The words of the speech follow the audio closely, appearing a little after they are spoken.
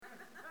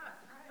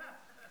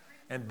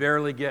and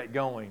barely get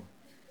going.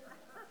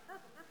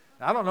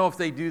 I don't know if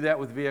they do that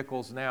with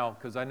vehicles now,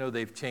 because I know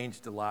they've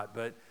changed a lot,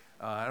 but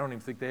I don't even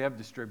think they have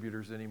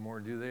distributors anymore,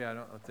 do they? I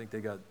think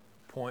they got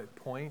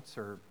points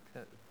or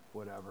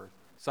whatever,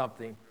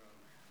 something,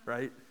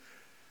 right?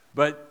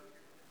 But,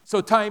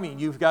 so timing,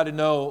 you've got to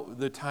know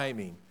the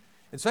timing.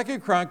 In 2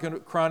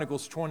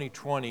 Chronicles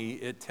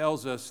 20:20, it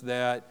tells us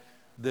that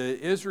the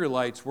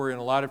Israelites were in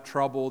a lot of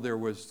trouble. There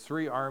was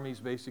 3 armies,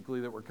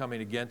 basically, that were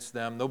coming against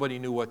them. Nobody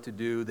knew what to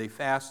do. They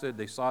fasted.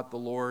 They sought the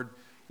Lord.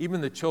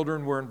 Even the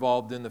children were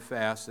involved in the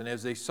fast. And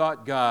as they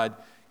sought God,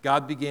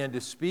 God began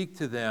to speak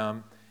to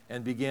them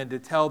and began to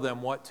tell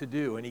them what to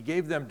do. And he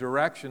gave them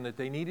direction that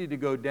they needed to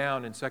go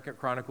down in 2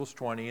 Chronicles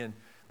 20, and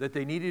that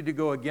they needed to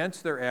go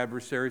against their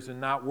adversaries and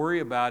not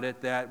worry about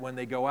it, that when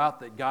they go out,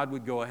 that God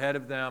would go ahead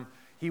of them.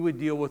 He would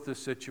deal with the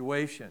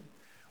situation.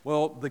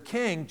 Well, the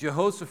king,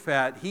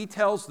 Jehoshaphat, he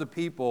tells the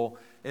people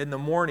in the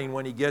morning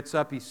when he gets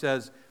up, he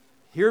says,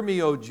 "Hear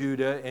me, O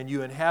Judah, and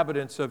you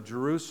inhabitants of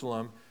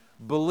Jerusalem.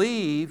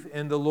 Believe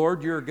in the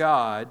Lord your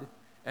God,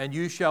 and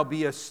you shall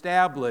be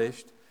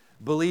established.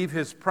 Believe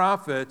his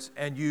prophets,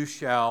 and you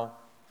shall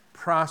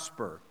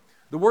prosper."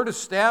 The word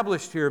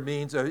established here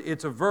means,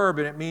 it's a verb,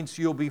 and it means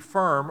you'll be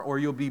firm, or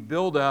you'll be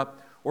built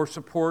up, or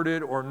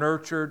supported, or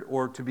nurtured,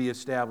 or to be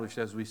established,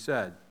 as we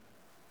said.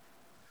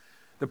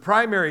 The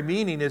primary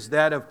meaning is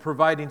that of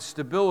providing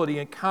stability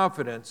and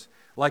confidence,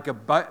 like a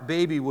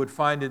baby would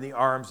find in the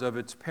arms of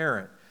its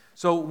parent.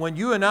 So when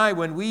you and I,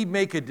 when we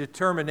make a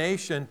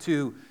determination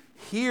to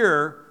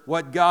hear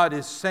what God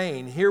is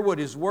saying, hear what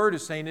his word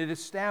is saying, it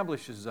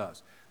establishes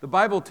us. The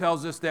Bible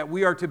tells us that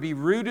we are to be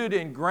rooted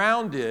and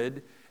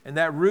grounded, and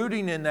that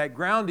rooting and that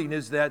grounding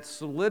is that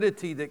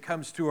solidity that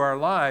comes to our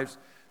lives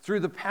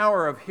through the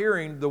power of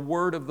hearing the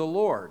word of the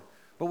Lord.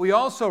 But we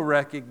also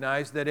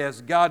recognize that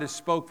as God has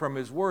spoke from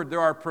his word, there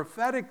are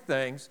prophetic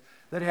things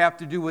that have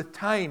to do with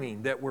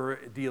timing that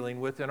we're dealing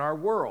with in our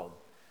world.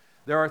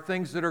 There are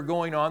things that are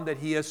going on that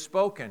he has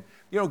spoken.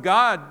 You know,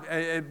 God,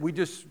 we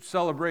just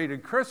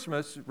celebrated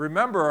Christmas.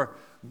 Remember,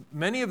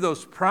 many of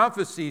those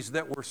prophecies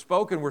that were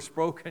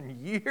spoken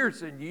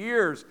years and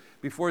years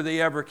before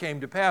they ever came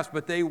to pass.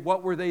 But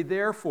what were they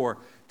there for?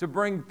 To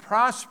bring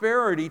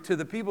prosperity to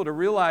the people, to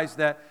realize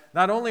that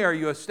not only are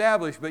you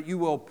established, but you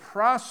will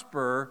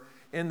prosper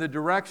in the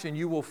direction,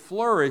 you will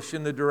flourish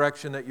in the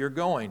direction that you're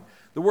going.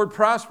 The word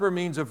prosper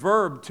means a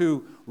verb,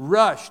 to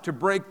rush, to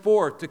break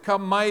forth, to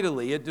come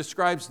mightily. It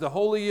describes the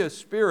Holy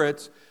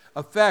Spirit's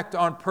effect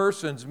on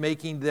persons,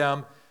 making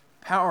them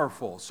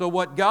powerful. So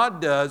what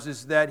God does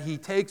is that he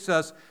takes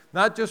us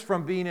not just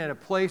from being in a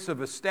place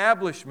of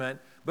establishment,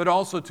 but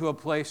also to a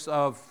place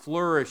of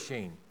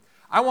flourishing.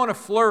 I want to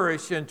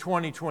flourish in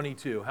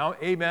 2022.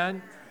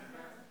 Amen?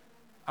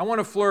 I want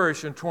to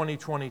flourish in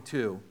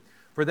 2022.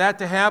 For that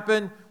to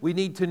happen, we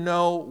need to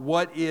know,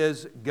 what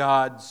is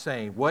God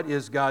saying? What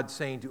is God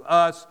saying to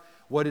us?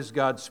 What is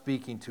God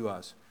speaking to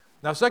us?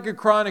 Now, 2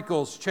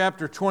 Chronicles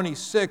chapter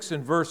 26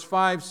 and verse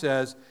 5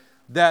 says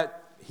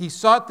that he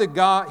sought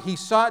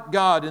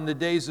God in the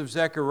days of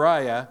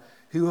Zechariah,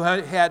 who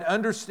had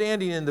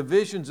understanding in the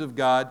visions of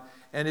God,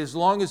 and as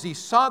long as he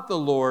sought the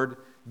Lord,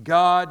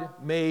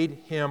 God made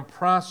him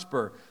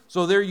prosper.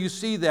 So there you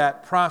see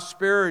that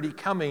prosperity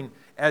coming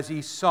as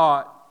he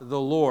sought the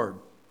Lord.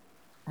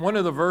 One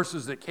of the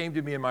verses that came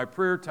to me in my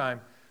prayer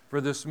time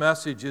for this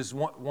message is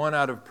one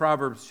out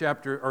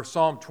of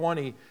Psalm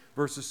 20,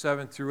 verses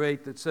 7 through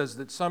 8, that says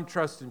that some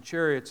trust in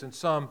chariots and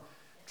some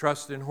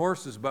trust in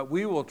horses, but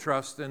we will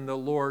trust in the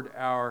Lord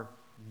our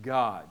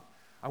God.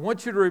 I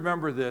want you to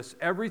remember this.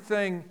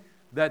 Everything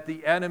that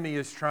the enemy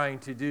is trying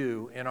to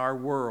do in our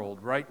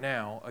world right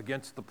now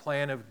against the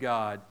plan of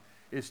God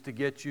is to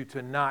get you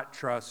to not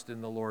trust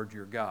in the Lord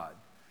your God,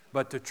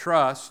 but to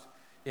trust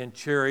in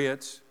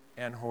chariots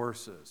and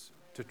horses.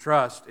 To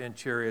trust in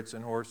chariots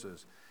and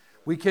horses.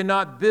 We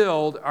cannot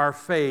build our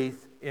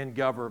faith in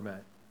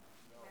government.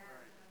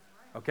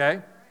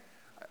 Okay?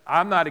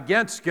 I'm not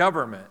against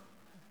government,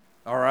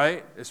 all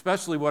right?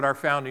 Especially what our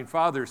founding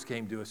fathers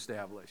came to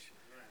establish.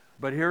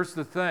 But here's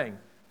the thing.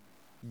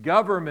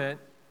 Government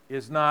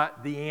is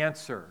not the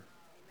answer.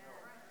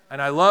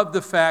 And I love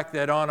the fact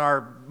that on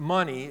our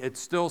money, it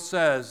still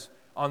says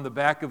on the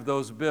back of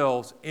those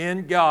bills,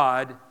 "In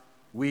God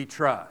we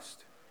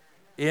trust."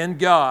 In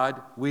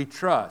God we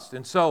trust.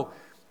 And so,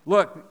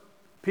 look,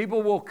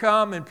 people will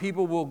come and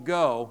people will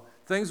go.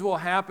 Things will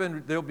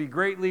happen. There'll be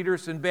great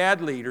leaders and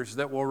bad leaders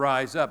that will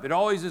rise up. It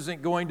always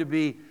isn't going to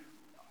be,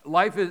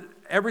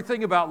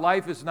 everything about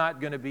life is not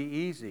going to be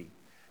easy.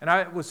 And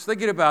I was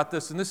thinking about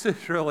this, and this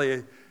is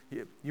really,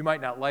 you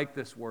might not like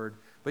this word,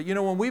 but you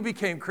know, when we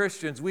became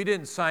Christians, we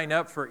didn't sign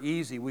up for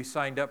easy, we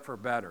signed up for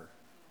better.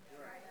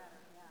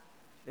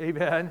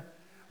 Amen.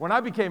 When I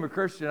became a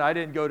Christian, I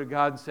didn't go to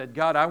God and said,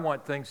 "God, I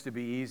want things to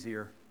be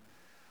easier."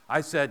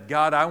 I said,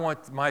 "God, I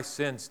want my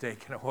sins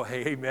taken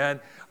away." Amen.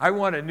 I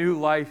want a new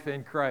life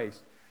in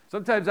Christ.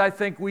 Sometimes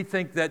we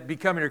think that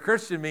becoming a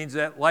Christian means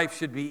that life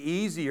should be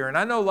easier. And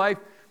I know life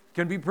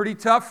Can be pretty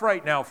tough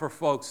right now for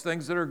folks,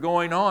 things that are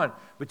going on.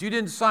 But you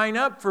didn't sign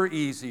up for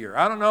easier.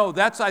 I don't know.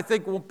 That's, I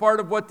think, part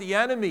of what the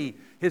enemy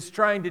is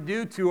trying to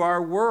do to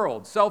our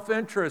world.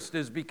 Self-interest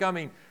is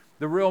becoming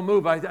the real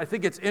move. I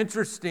think it's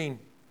interesting,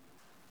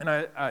 and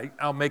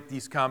I'll make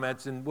these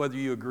comments, and whether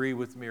you agree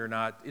with me or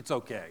not, it's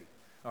okay,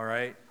 all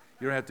right?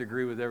 You don't have to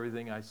agree with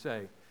everything I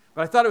say.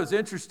 But I thought it was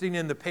interesting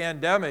in the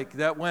pandemic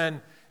that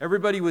when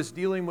everybody was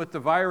dealing with the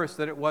virus,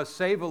 that it was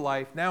save a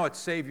life, now it's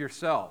save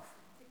yourself.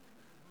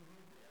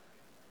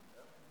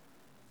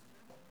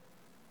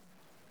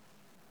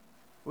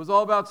 It was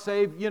all about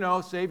save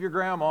your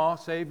grandma,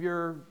 save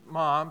your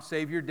mom,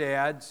 save your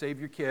dad, save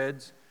your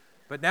kids.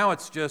 But now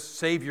it's just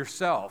save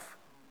yourself.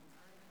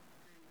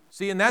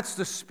 See, and that's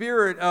the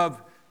spirit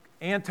of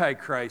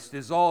Antichrist,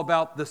 is all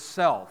about the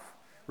self.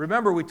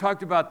 Remember, we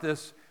talked about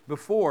this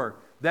before,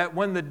 that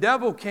when the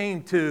devil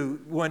came to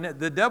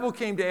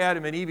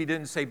Adam and Eve, he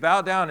didn't say,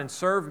 bow down and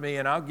serve me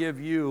and I'll give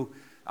you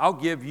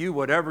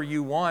whatever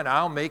you want.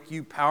 I'll make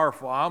you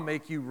powerful. I'll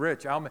make you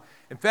rich.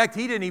 In fact,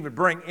 he didn't even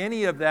bring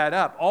any of that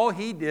up. All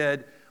he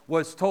did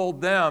was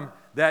told them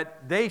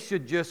that they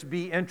should just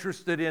be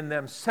interested in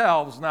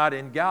themselves, not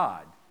in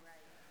God.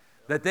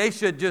 That they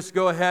should just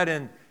go ahead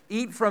and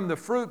eat from the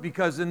fruit,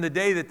 because in the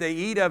day that they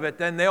eat of it,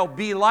 then they'll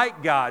be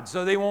like God.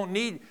 So they won't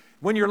need,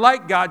 when you're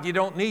like God, you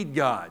don't need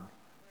God.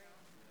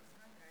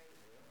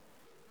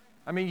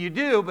 I mean, you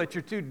do, but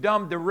you're too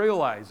dumb to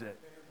realize it.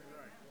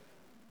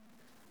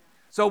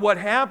 So what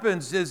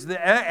happens is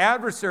the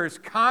adversary is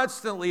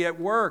constantly at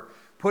work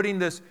putting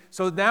this,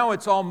 so now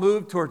it's all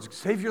moved towards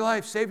save your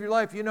life, save your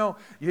life.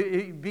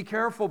 You be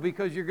careful,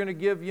 because you're going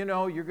to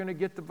you're going to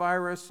get the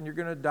virus and you're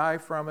going to die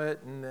from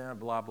it, and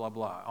blah, blah,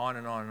 blah, on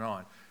and on and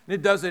on.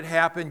 And does it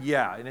happen?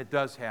 Yeah, and it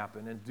does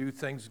happen. And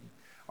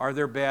are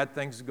there bad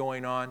things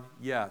going on?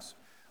 Yes.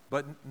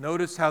 But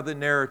notice how the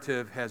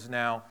narrative has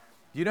now,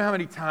 do you know how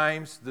many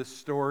times the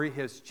story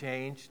has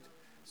changed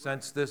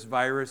since this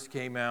virus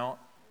came out?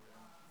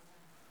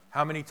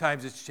 How many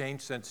times it's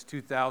changed since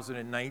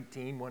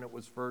 2019 when it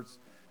was first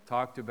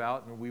talked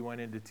about and we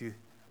went into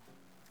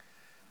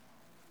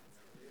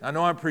I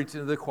know I'm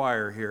preaching to the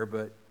choir here,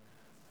 but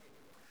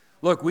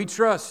look, we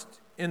trust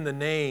in the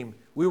name.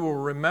 We will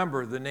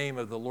remember the name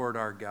of the Lord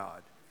our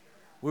God.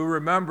 We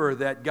remember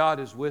that God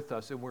is with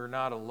us and we're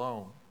not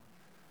alone.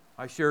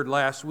 I shared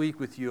last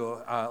week with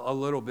you a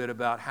little bit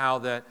about how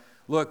that,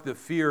 look, the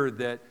fear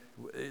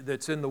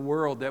that's in the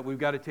world, that we've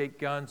got to take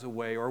guns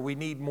away, or we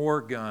need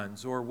more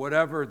guns, or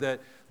whatever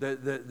that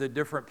the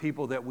different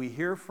people that we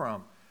hear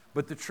from.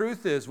 But the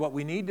truth is, what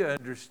we need to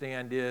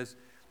understand is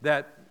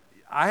that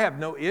I have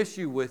no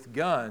issue with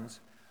guns,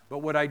 but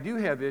what I do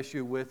have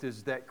issue with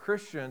is that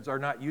Christians are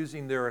not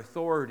using their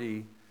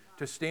authority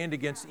to stand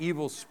against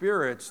evil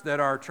spirits that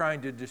are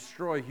trying to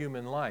destroy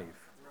human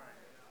life.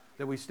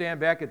 That we stand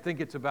back and think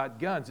it's about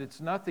guns.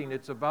 It's nothing.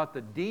 It's about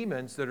the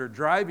demons that are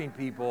driving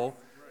people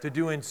to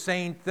do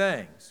insane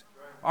things.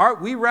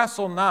 We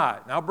wrestle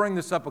not, and I'll bring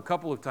this up a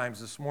couple of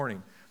times this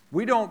morning.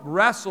 We don't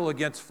wrestle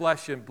against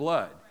flesh and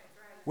blood.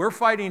 We're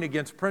fighting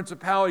against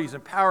principalities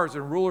and powers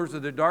and rulers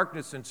of the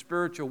darkness and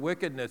spiritual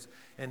wickedness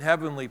in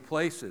heavenly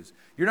places.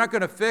 You're not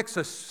going to fix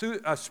a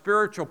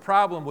spiritual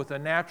problem with a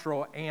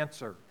natural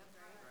answer.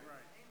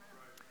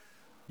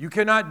 You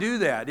cannot do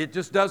that. It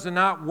just does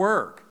not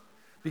work,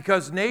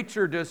 because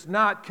nature does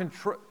not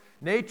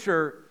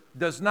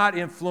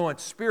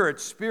influence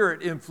spirit.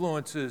 Spirit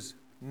influences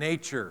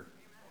nature.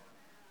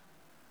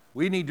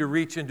 We need to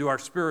reach into our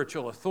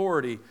spiritual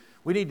authority.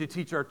 We need to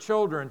teach our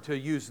children to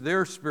use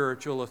their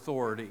spiritual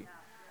authority.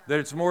 That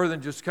it's more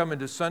than just coming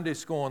to Sunday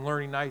school and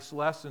learning nice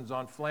lessons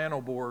on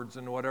flannel boards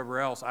and whatever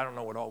else. I don't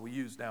know what all we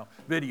use now.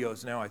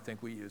 Videos now I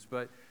think we use.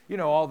 But,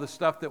 all the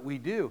stuff that we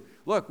do.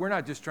 Look, we're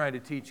not just trying to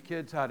teach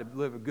kids how to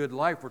live a good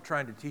life. We're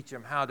trying to teach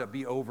them how to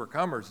be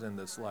overcomers in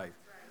this life.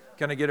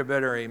 Can I get a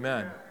better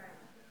amen?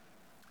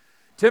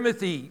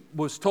 Timothy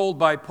was told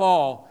by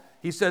Paul,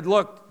 he said,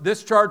 look,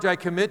 this charge I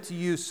commit to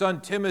you,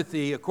 son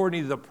Timothy,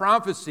 according to the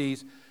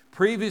prophecies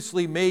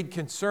previously made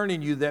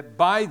concerning you, that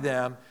by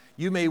them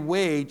you may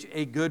wage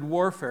a good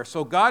warfare.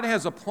 So God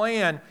has a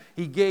plan.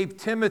 He gave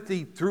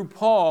Timothy through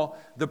Paul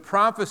these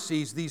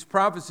prophecies,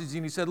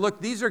 and he said,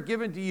 look, these are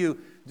given to you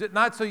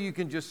not so you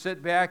can just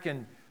sit back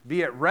and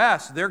be at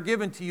rest. They're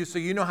given to you so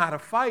you know how to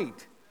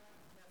fight.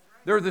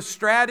 They're the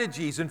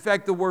strategies. In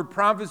fact, the word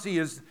prophecy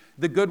is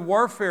the good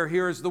warfare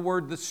here is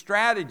the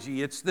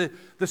strategy. It's the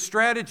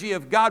strategy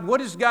of God.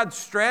 What is God's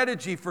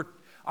strategy for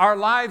our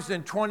lives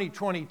in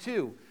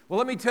 2022? Well,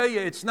 let me tell you,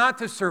 it's not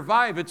to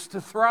survive, it's to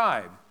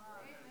thrive.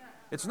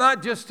 It's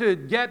not just to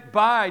get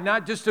by,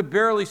 not just to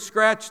barely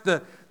scratch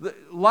the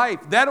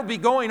life. That'll be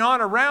going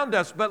on around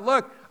us. But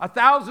look,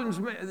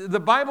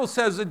 the Bible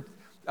says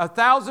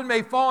 1,000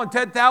 may fall and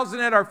 10,000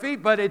 at our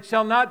feet, but it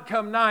shall not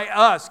come nigh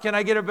us. Can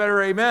I get a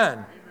better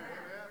amen?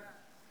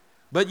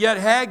 But yet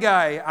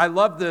Haggai, I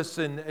love this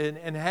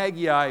in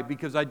Haggai,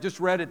 because I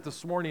just read it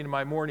this morning in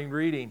my morning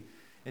reading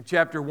in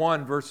chapter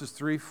 1, verses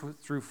 3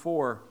 through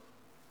 4.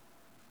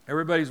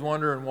 Everybody's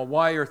wondering, well,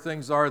 why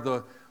things are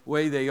the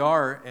way they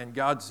are? And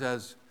God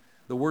says,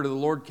 the word of the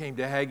Lord came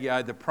to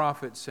Haggai the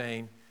prophet,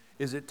 saying,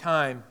 is it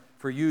time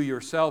for you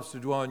yourselves to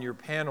dwell in your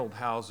paneled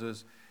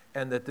houses,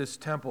 and that this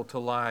temple to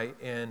lie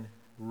in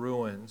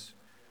ruins?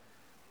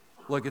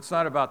 Look, it's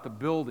not about the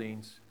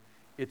buildings,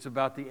 it's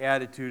about the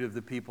attitude of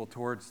the people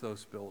towards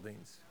those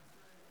buildings.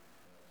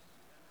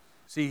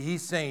 See,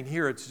 he's saying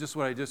here, it's just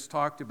what I just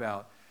talked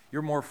about.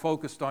 You're more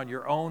focused on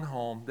your own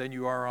home than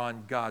you are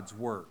on God's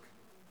work.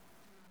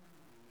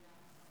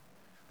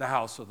 The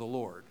house of the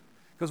Lord.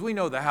 Because we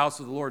know the house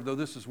of the Lord, though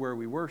this is where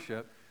we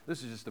worship,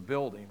 this is just a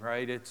building,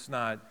 right? It's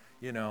not,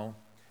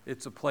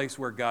 it's a place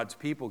where God's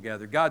people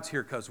gather. God's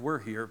here because we're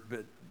here,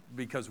 but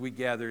because we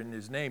gather in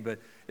His name, but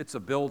it's a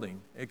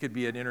building. It could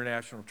be an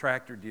international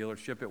tractor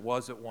dealership. It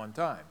was at one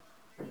time.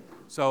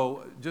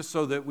 So just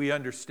so that we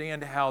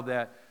understand how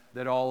that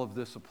all of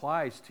this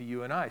applies to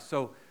you and I.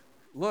 So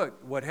look,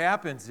 what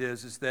happens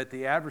is that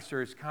the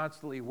adversary is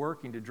constantly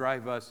working to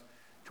drive us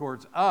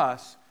towards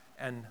us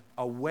and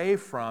away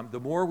from. The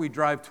more we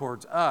drive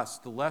towards us,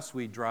 the less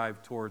we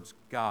drive towards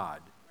God.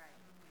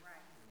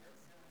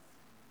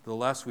 The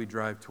less we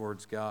drive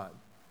towards God.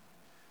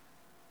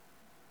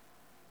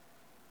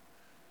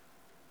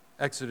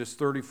 Exodus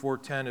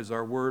 34:10 is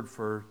our word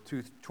for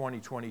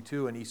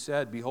 2022, and he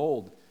said,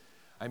 behold,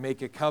 I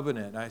make a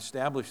covenant, I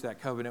establish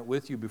that covenant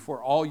with you before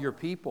all your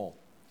people.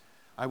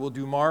 I will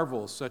do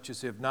marvels such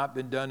as have not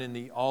been done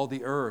in all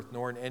the earth,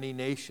 nor in any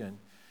nation.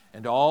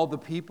 And all the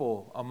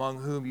people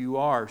among whom you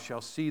are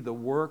shall see the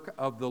work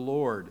of the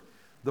Lord.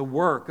 The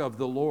work of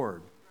the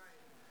Lord.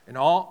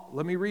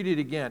 Let me read it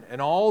again. And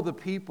all the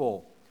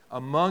people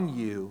among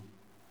you,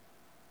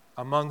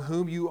 among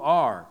whom you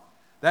are,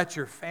 that's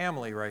your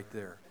family right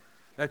there.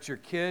 That's your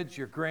kids,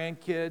 your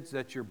grandkids,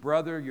 that's your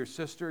brother, your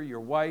sister,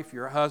 your wife,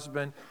 your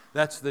husband.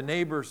 That's the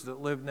neighbors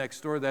that live next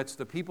door. That's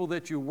the people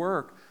that you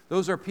work.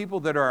 Those are people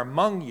that are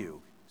among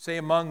you. Say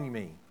among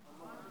me.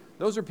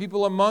 Those are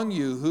people among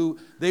you who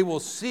they will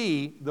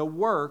see the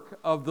work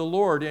of the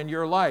Lord in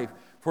your life.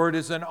 For it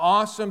is an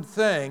awesome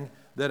thing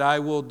that I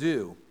will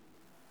do.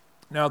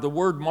 Now the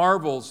word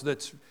marvels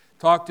that's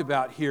talked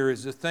about here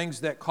is the things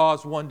that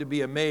cause one to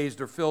be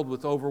amazed or filled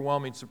with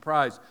overwhelming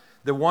surprise.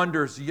 The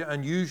wonders,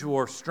 unusual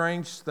or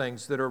strange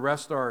things that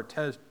arrest our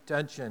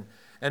attention,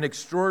 and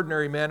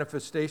extraordinary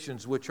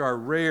manifestations which are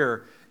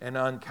rare and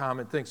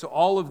uncommon things. So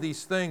all of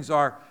these things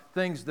are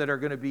things that are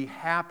going to be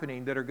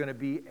happening, that are going to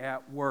be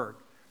at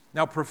work.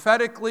 Now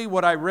prophetically,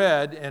 what I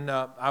read, and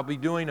I'll be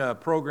doing a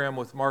program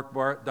with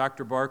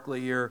Dr.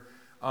 Barkley here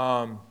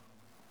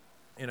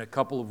in a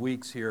couple of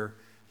weeks here.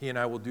 He and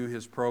I will do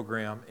his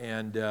program,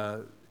 and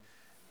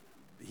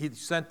he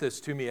sent this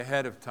to me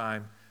ahead of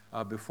time.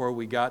 Before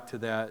we get to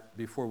that.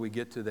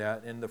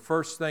 And the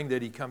first thing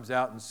that he comes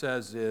out and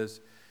says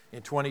is,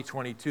 in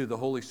 2022, the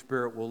Holy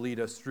Spirit will lead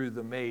us through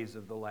the maze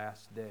of the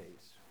last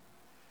days.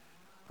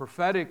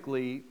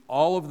 Prophetically,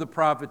 all of the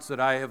prophets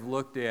that I have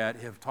looked at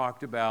have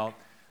talked about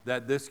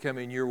that this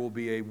coming year will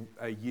be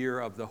a year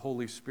of the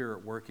Holy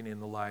Spirit working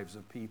in the lives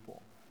of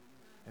people.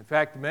 In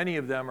fact, many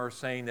of them are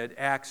saying that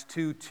Acts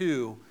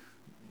 2:2,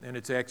 and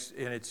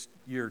it's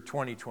year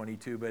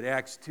 2022, but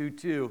Acts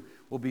 2:2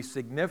 will be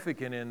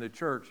significant in the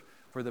church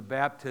for the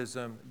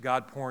baptism,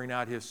 God pouring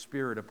out His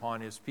Spirit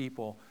upon His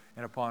people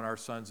and upon our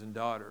sons and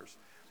daughters.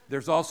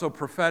 There's also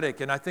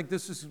prophetic, and I think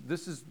this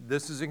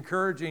is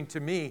encouraging to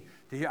me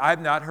to hear.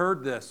 I've not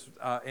heard this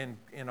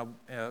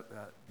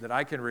that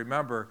I can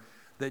remember,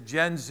 that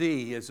Gen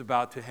Z is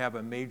about to have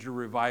a major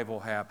revival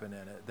happen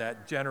in it.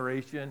 That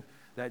generation,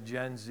 that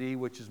Gen Z,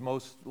 which is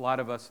a lot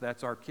of us,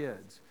 that's our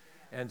kids.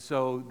 And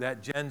so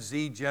that Gen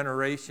Z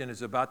generation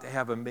is about to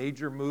have a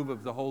major move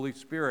of the Holy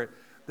Spirit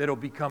that'll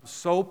become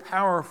so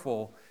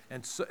powerful,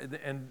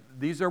 and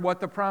these are what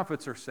the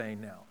prophets are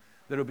saying now,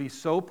 that it'll be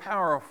so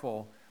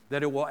powerful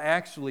that it will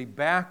actually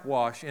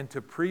backwash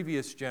into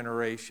previous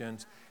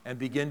generations and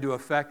begin to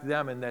affect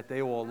them, and that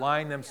they will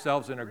align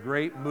themselves in a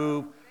great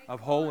move of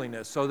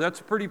holiness. So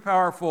that's pretty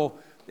powerful.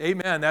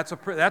 Amen.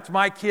 That's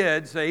my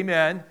kids.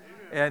 Amen.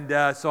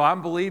 And so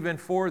I'm believing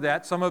for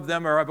that. Some of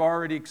them have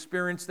already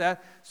experienced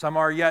that. Some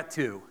are yet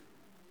to.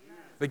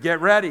 But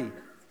get ready.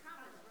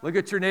 Look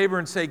at your neighbor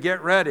and say,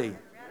 get ready.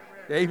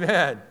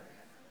 Amen.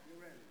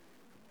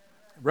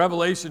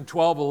 Revelation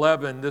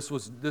 12:11,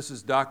 this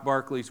is Doc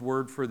Barkley's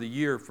word for the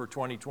year for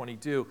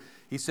 2022.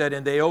 He said,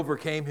 and they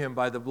overcame him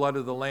by the blood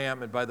of the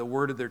Lamb and by the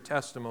word of their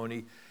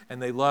testimony,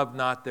 and they loved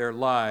not their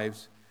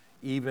lives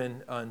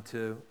even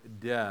unto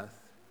death.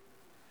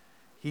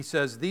 He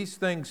says these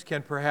things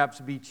can perhaps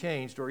be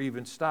changed or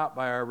even stopped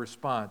by our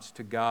response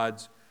to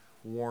God's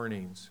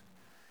warnings.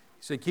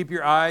 He said, keep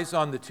your eyes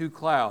on the two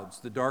clouds,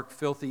 the dark,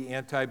 filthy,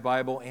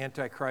 anti-Bible,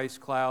 anti-Christ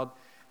cloud,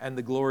 and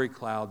the glory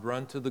cloud.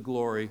 Run to the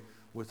glory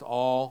with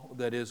all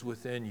that is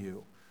within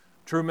you.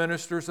 True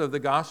ministers of the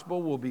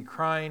gospel will be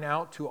crying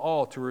out to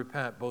all to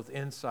repent, both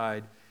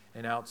inside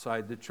and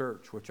outside the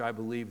church, which I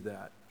believe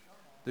that.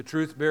 The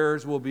truth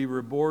bearers will be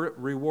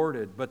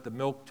rewarded, but the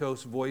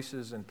milquetoast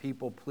voices and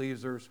people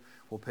pleasers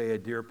will pay a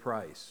dear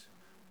price.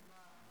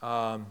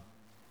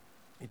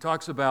 He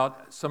talks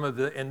about some of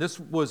and this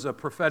was a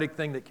prophetic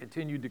thing that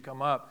continued to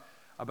come up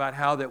about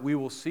how that we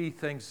will see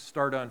things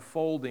start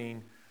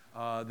unfolding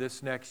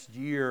this next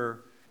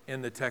year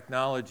in the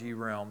technology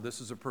realm.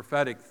 This is a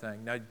prophetic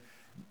thing. Now,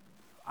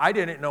 I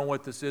didn't know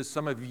what this is.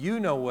 Some of you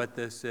know what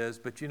this is,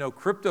 but you know,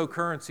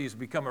 cryptocurrency has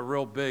become a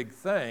real big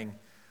thing.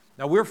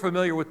 Now, we're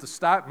familiar with the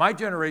stock. My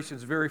generation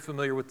is very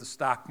familiar with the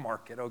stock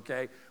market,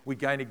 okay? We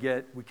kind of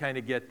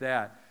get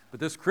that. But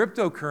this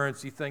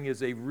cryptocurrency thing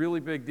is a really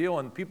big deal,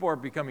 and people are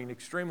becoming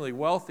extremely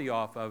wealthy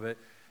off of it.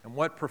 And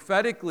what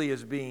prophetically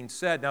is being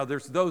said, now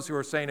there's those who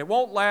are saying it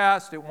won't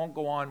last, it won't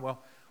go on.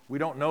 Well, we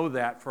don't know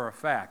that for a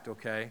fact,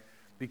 okay?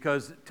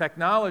 Because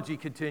technology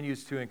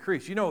continues to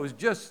increase. You know, it was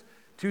just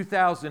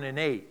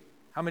 2008.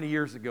 How many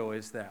years ago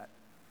is that?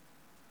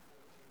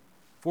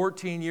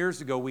 14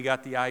 years ago, we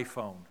got the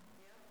iPhone.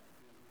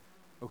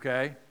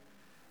 Okay?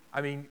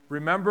 I mean,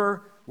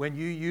 remember when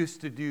you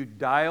used to do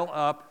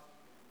dial-up?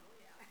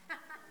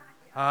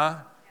 Huh?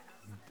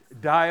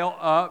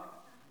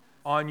 Dial-up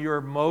on your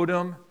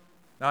modem?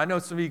 Now, I know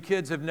some of you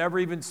kids have never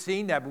even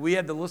seen that, but we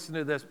had to listen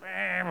to this,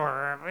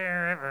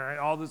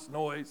 all this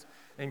noise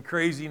and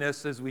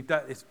craziness as we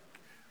thought it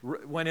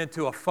went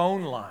into a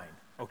phone line,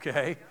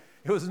 okay?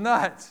 It was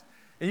nuts.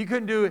 And you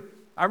couldn't do it.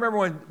 I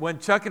remember when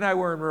Chuck and I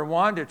were in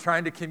Rwanda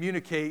trying to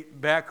communicate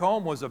back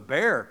home was a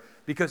bear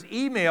because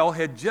email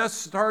had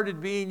just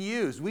started being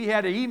used. We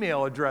had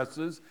email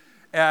addresses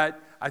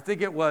at, I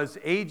think it was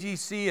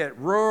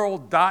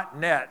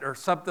agc@rural.net or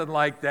something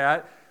like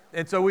that.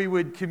 And so we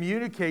would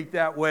communicate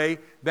that way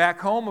back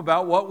home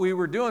about what we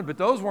were doing. But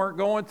those weren't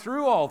going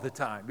through all the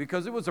time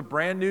because it was a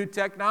brand new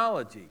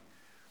technology.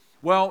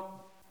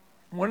 Well,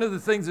 one of the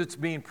things that's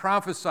being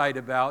prophesied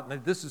about,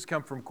 and this has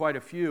come from quite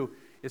a few,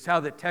 is how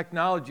the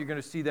technology, you're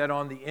going to see that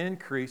on the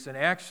increase. And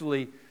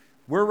actually,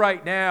 we're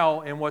right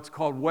now in what's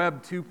called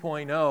Web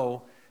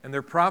 2.0, and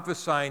they're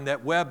prophesying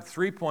that Web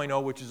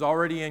 3.0, which is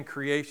already in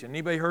creation.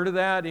 Anybody heard of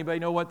that? Anybody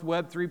know what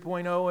Web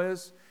 3.0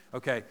 is?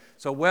 Okay,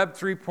 so Web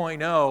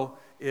 3.0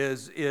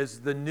 is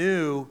the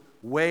new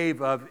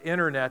wave of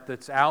internet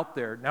that's out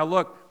there. Now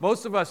look,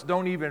 most of us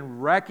don't even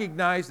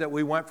recognize that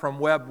we went from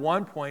Web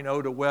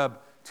 1.0 to Web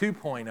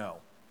 2.0,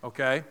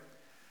 okay?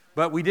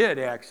 But we did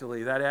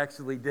actually. That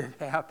actually did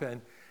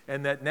happen.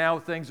 And that now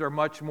things are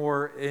much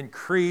more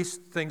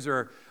increased. Things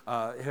are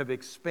have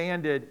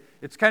expanded.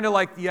 It's kind of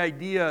like the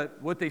idea,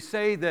 what they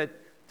say that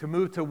to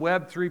move to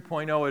Web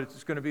 3.0,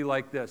 it's going to be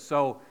like this.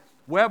 So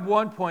Web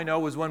 1.0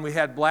 was when we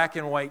had black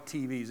and white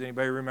TVs.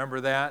 Anybody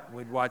remember that?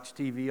 We'd watch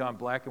TV on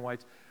black and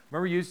whites.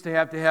 Remember you used to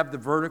have the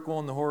vertical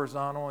and the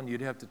horizontal, and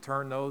you'd have to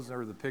turn those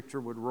or the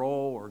picture would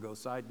roll or go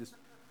side to...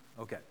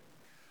 Okay.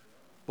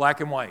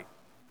 Black and white.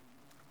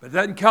 But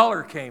then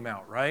color came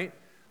out, right?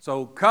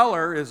 So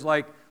color is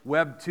like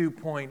Web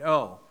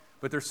 2.0.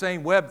 But they're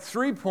saying Web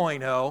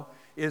 3.0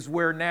 is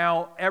where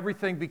now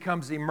everything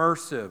becomes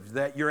immersive,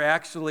 that you're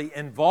actually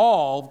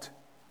involved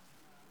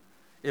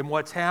in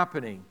what's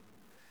happening.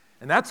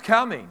 And that's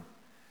coming.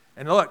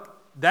 And look,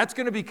 that's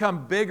going to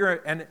become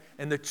bigger, and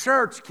the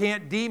church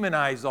can't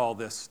demonize all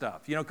this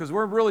stuff, you know, because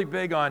we're really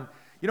big on,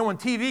 you know, when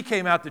TV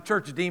came out, the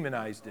church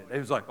demonized it. It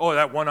was like, oh,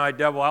 that one-eyed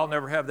devil, I'll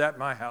never have that in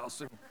my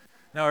house. And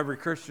now every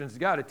Christian's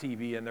got a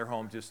TV in their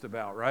home just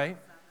about, right?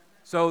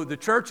 So the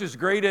church is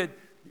great at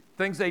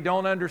things they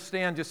don't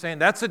understand, just saying,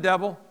 that's a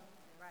devil.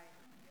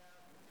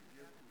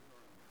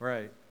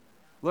 Right.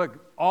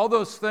 Look, all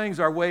those things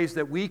are ways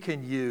that we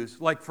can use,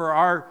 like for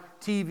our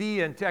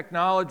TV and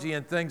technology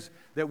and things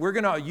that we're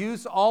going to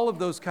use all of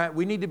those kind.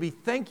 We need to be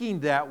thinking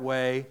that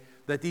way,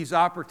 that these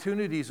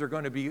opportunities are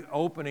going to be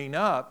opening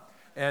up,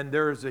 and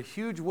there's a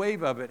huge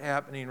wave of it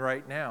happening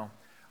right now.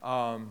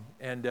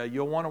 And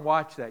you'll want to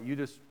watch that. You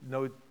just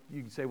know,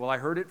 you can say, well, I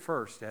heard it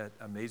first at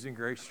Amazing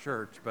Grace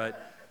Church,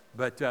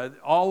 but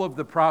all of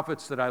the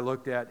prophets that I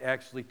looked at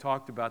actually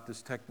talked about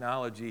this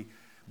technology,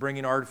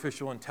 bringing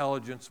artificial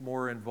intelligence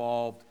more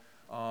involved.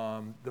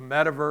 The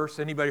metaverse,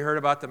 anybody heard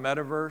about the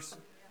metaverse?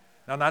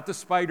 Now, not the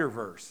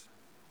Spider-Verse.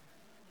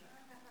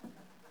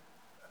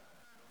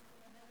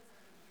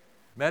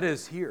 Meta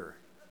is here.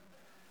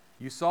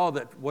 You saw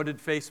that, what did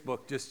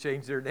Facebook just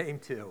change their name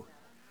to?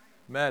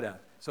 Meta.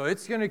 So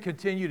it's going to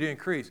continue to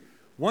increase.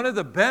 One of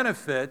the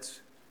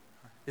benefits,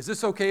 is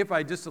this okay if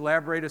I just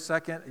elaborate a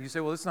second? You say,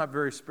 well, it's not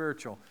very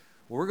spiritual.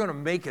 Well, we're going to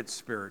make it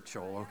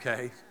spiritual,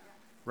 okay?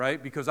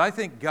 Right? Because I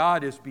think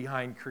God is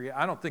behind creation.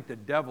 I don't think the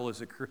devil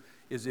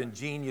is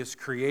ingenious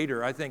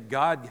creator. I think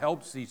God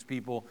helps these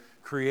people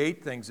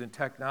create things and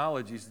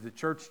technologies. The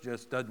church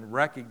just doesn't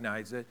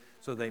recognize it,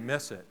 so they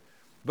miss it.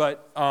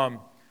 But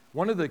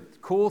one of the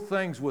cool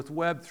things with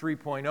Web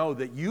 3.0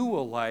 that you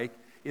will like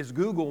is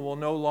Google will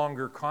no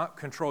longer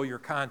control your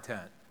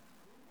content.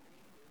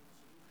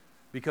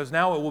 Because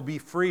now it will be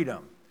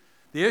freedom.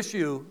 The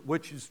issue,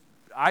 which is,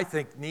 I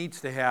think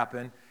needs to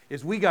happen,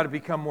 is we got to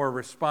become more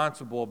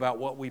responsible about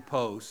what we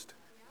post.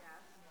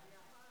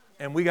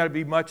 And we got to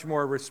be much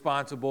more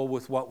responsible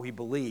with what we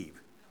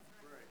believe.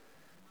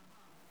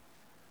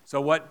 So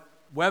what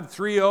Web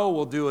 3.0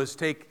 will do is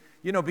take,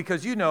 you know,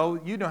 because you know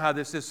how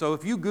this is. So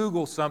if you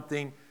Google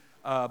something,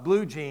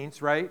 blue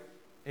jeans, right?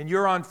 And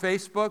you're on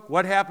Facebook,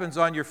 what happens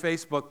on your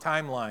Facebook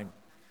timeline?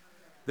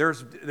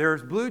 There's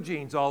blue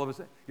jeans all of a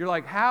sudden. You're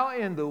like, how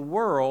in the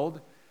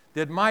world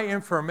did my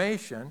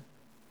information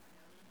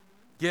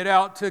get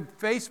out to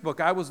Facebook?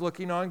 I was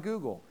looking on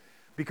Google.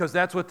 Because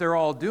that's what they're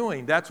all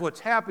doing. That's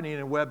what's happening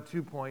in Web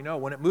 2.0.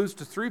 When it moves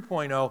to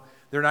 3.0,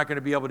 they're not going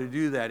to be able to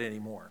do that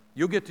anymore.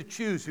 You'll get to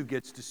choose who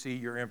gets to see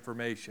your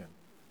information.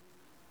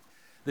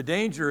 The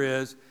danger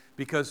is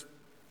because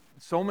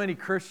so many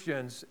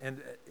Christians,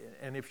 and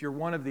if you're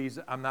one of these,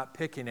 I'm not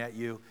picking at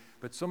you,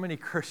 but so many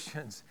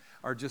Christians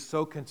are just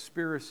so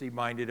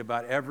conspiracy-minded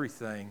about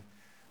everything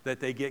that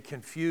they get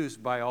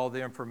confused by all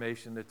the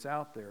information that's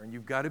out there. And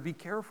you've got to be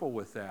careful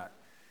with that.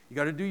 You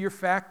got to do your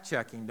fact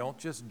checking. Don't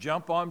just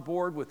jump on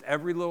board with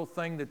every little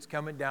thing that's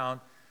coming down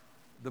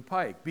the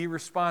pike. Be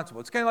responsible.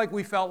 It's kind of like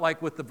we felt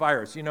like with the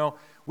virus. You know,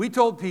 we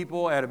told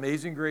people at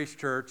Amazing Grace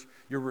Church,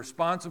 you're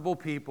responsible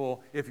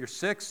people. If you're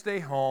sick, stay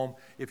home.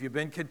 If you've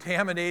been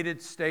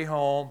contaminated, stay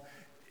home.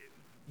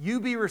 You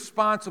be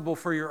responsible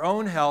for your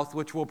own health,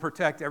 which will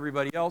protect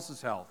everybody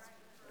else's health.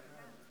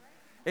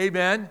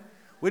 Amen.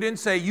 We didn't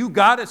say, you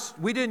got us.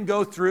 We didn't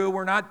go through.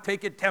 We're not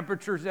taking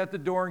temperatures at the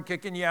door and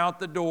kicking you out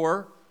the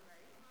door.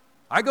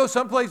 I go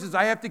some places,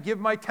 I have to give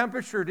my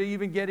temperature to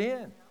even get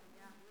in.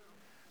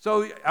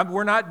 So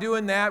we're not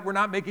doing that. We're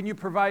not making you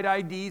provide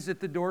IDs at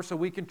the door so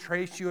we can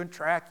trace you and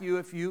track you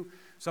if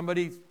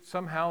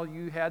somehow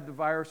you had the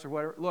virus or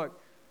whatever.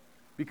 Look,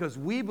 because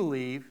we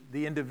believe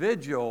the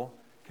individual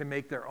can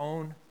make their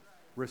own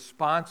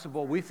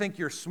responsible. We think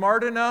you're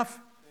smart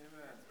enough.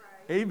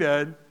 Amen.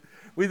 Amen.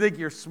 We think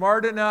you're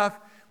smart enough.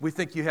 We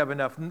think you have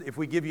enough. If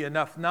we give you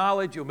enough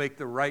knowledge, you'll make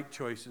the right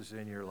choices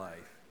in your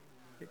life.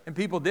 And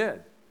people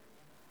did.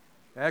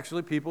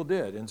 Actually, people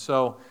did. And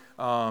so,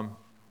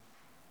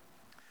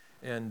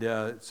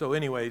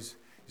 anyways,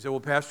 you say,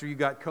 well, Pastor, you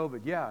got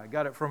COVID. Yeah, I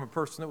got it from a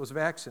person that was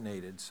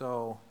vaccinated.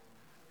 So,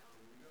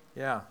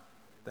 yeah,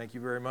 thank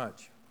you very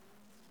much.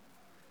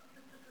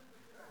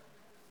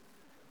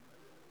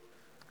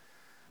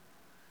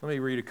 Let me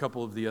read a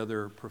couple of the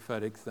other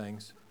prophetic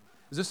things.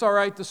 Is this all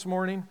right this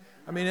morning?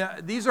 I mean,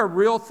 these are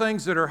real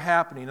things that are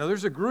happening. Now,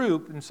 there's a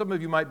group, and some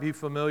of you might be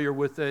familiar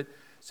with it.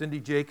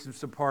 Cindy Jacobs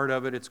is a part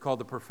of it. It's called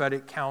the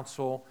Prophetic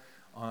Council,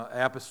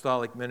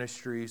 Apostolic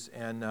Ministries,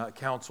 and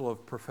Council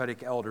of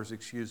Prophetic Elders,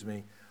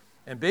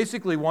 And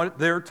basically what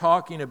they're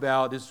talking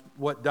about is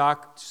what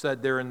Doc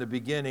said there in the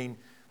beginning,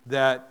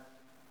 that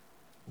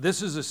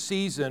this is a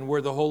season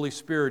where the Holy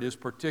Spirit is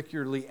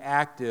particularly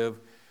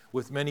active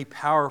with many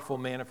powerful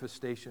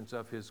manifestations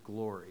of His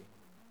glory.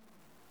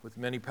 With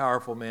many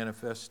powerful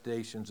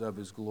manifestations of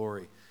His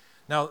glory.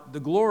 Now,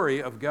 the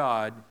glory of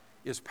God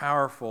is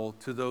powerful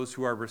to those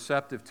who are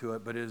receptive to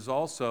it, but it is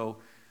also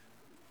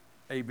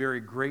a very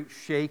great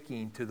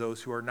shaking to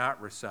those who are not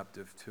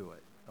receptive to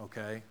it,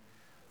 okay?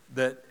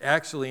 That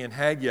actually in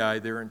Haggai,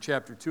 there in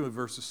chapter 2 and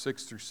verses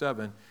 6 through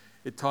 7,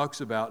 it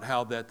talks about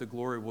how that the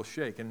glory will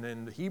shake. And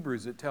in the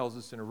Hebrews, it tells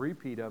us in a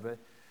repeat of it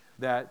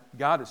that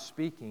God is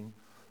speaking,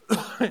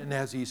 and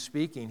as He's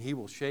speaking, He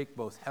will shake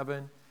both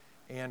heaven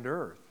and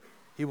earth.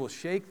 He will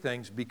shake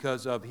things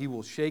He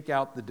will shake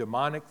out the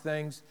demonic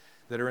things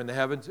that are in the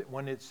heavens.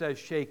 When it says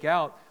shake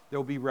out,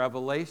 there'll be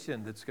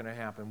revelation that's going to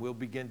happen. We'll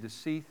begin to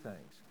see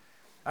things.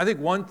 I think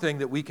one thing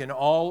that we can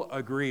all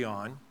agree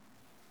on,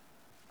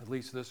 at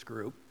least this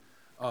group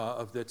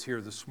that's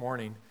here this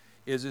morning,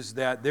 is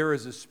that there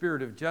is a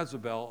spirit of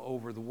Jezebel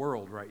over the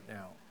world right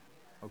now.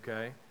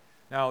 Okay?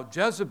 Now,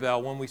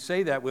 Jezebel, when we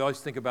say that, we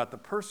always think about the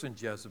person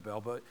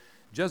Jezebel, but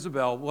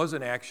Jezebel was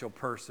an actual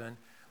person,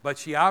 but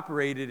she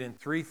operated in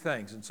three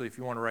things. And so if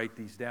you want to write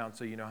these down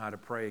so you know how to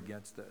pray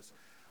against this.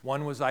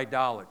 One was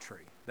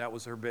idolatry. That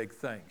was her big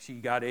thing. She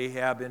got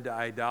Ahab into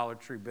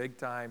idolatry big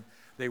time.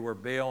 They were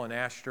Baal and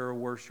Ashtoreth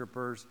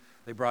worshipers.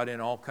 They brought in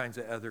all kinds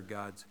of other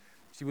gods.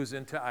 She was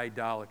into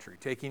idolatry,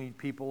 taking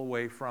people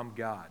away from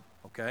God,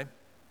 okay?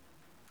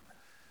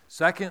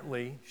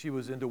 Secondly, she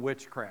was into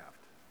witchcraft,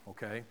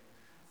 okay?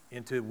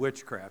 Into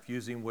witchcraft,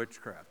 using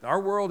witchcraft. Our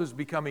world is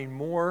becoming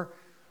more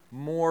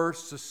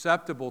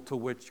susceptible to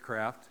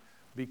witchcraft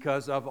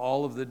because of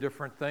all of the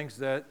different things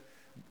that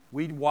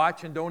we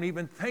watch and don't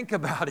even think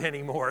about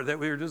anymore, that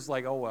we were just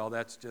like, oh, well,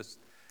 that's just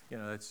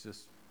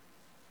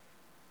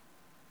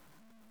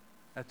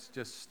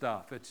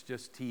stuff. It's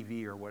just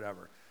TV or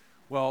whatever.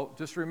 Well,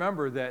 just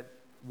remember that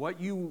what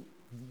you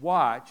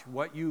watch,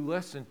 what you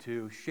listen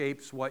to,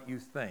 shapes what you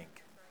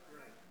think.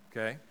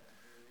 Okay?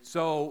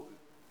 So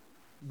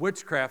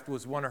witchcraft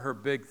was one of her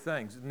big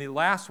things. And the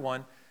last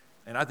one,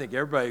 and I think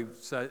everybody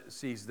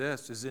sees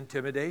this, is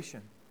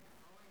intimidation.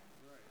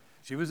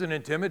 She was an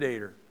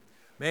intimidator.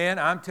 Man,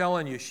 I'm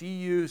telling you, she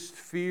used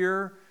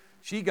fear.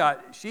 She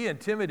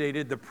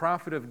intimidated the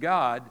prophet of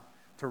God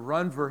to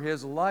run for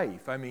his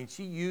life. I mean,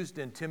 she used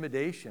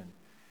intimidation.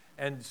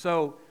 And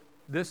so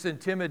this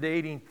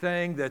intimidating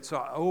thing that's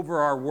over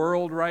our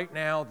world right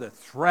now, the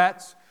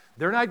threats,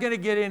 they're not going to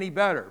get any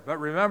better. But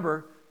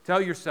remember,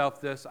 tell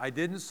yourself this, I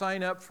didn't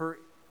sign up for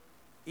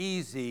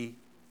easy,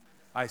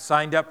 I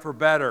signed up for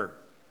better.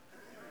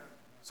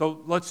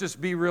 So let's just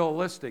be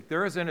realistic.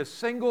 There isn't a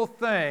single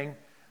thing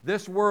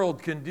this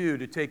world can do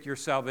to take your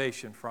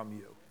salvation from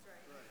you.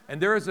 And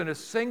there isn't a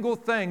single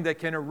thing that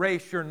can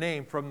erase your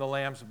name from the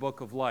Lamb's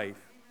Book of Life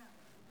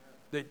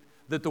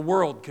that the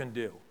world can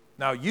do.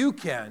 Now, you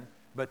can,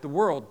 but the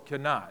world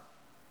cannot.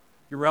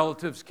 Your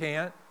relatives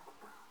can't.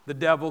 The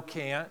devil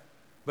can't.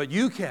 But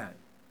you can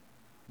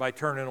by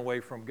turning away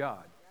from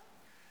God.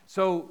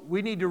 So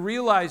we need to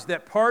realize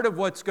that part of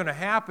what's going to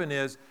happen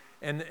is,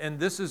 and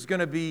this is going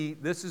to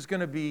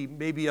be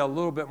maybe a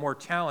little bit more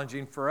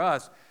challenging for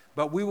us,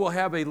 but we will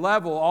have a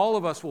level, all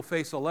of us will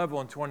face a level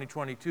in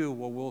 2022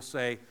 where we'll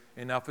say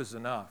enough is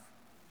enough.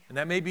 And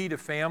that may be to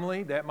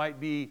family, that might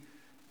be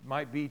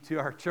to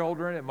our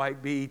children, it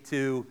might be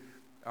to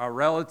our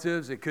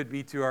relatives, it could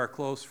be to our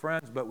close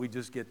friends, but we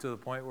just get to the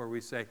point where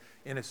we say,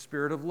 in a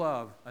spirit of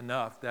love,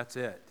 enough, that's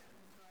it.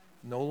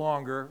 No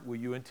longer will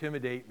you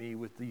intimidate me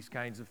with these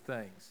kinds of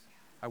things.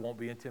 I won't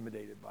be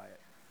intimidated by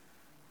it.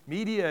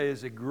 Media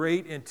is a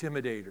great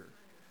intimidator.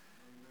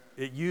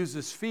 It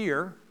uses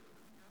fear,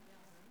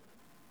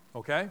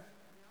 okay?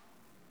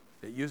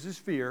 It uses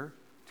fear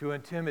to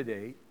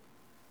intimidate.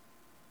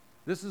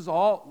 This is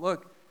all,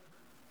 look,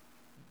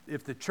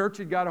 if the church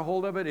had got a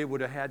hold of it, it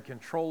would have had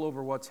control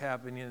over what's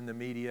happening in the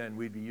media, and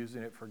we'd be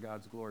using it for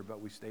God's glory,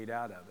 but we stayed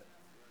out of it.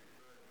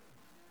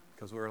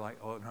 Because we were like,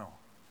 oh, no.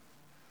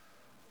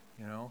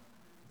 You know?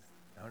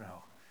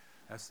 No.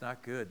 That's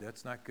not good.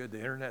 That's not good. The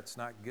internet's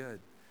not good.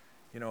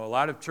 You know, a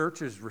lot of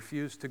churches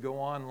refuse to go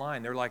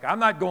online. They're like, I'm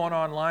not going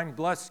online.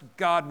 Bless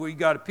God,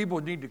 people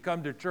need to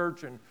come to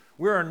church, and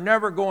we're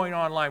never going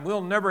online.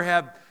 We'll never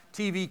have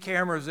TV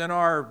cameras in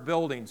our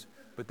buildings.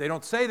 But they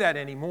don't say that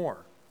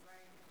anymore.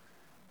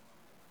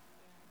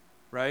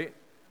 Right?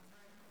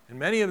 And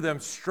many of them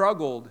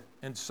struggled,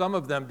 and some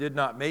of them did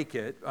not make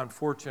it,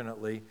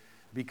 unfortunately,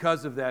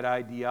 because of that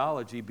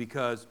ideology,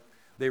 because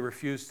they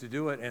refused to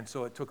do it, and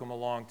so it took them a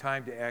long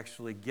time to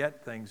actually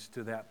get things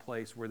to that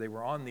place where they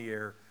were on the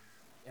air,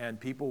 and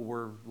people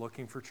were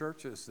looking for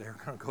churches. They're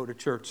going to go to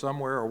church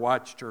somewhere or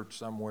watch church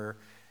somewhere,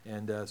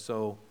 and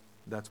so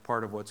that's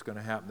part of what's going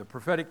to happen. The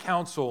Prophetic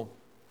Council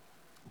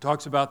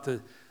talks about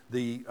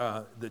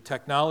the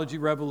technology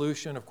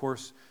revolution. Of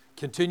course,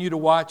 continue to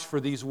watch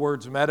for these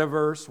words,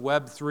 metaverse.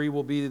 Web3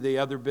 will be the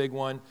other big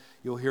one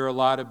you'll hear a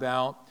lot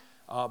about.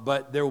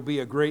 But there will be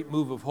a great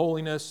move of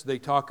holiness they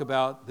talk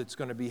about that's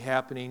going to be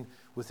happening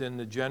within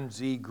the Gen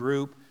Z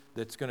group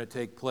that's going to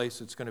take place.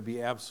 It's going to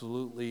be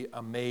absolutely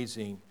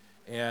amazing.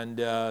 And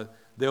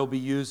they'll be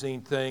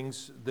using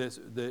things,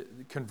 the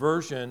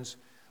conversions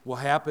will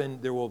happen.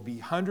 There will be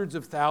hundreds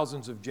of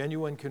thousands of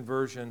genuine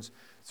conversions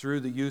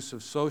through the use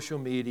of social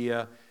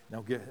media.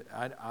 Now,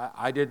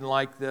 I didn't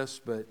like this,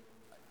 but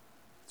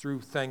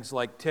through things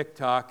like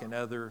TikTok and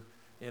other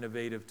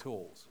innovative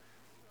tools.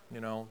 You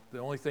know, the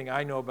only thing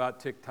I know about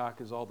TikTok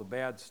is all the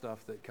bad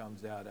stuff that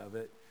comes out of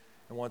it.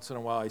 And once in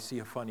a while I see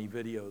a funny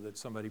video that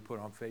somebody put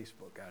on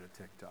Facebook out of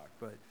TikTok.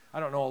 But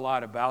I don't know a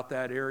lot about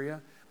that area.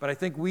 But I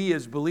think we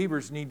as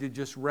believers need to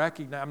just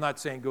recognize, I'm not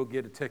saying go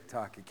get a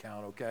TikTok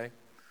account, okay?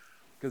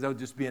 Because that would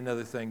just be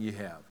another thing you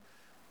have.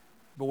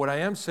 But what I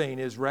am saying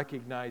is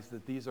recognize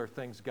that these are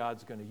things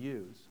God's going to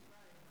use.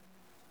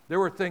 There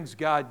were things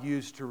God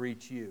used to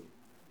reach you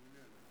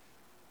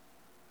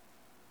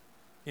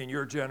in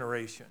your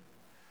generation.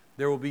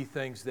 There will be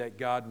things that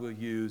God will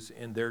use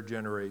in their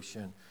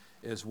generation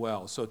as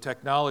well. So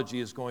technology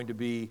is going to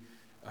be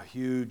a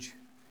huge,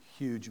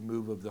 huge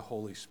move of the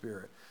Holy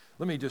Spirit.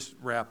 Let me just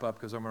wrap up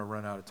because I'm going to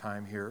run out of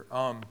time here.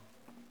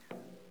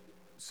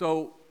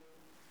 So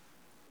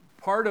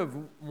part of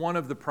one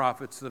of the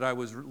prophets that I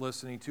was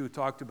listening to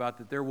talked about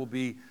that there will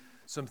be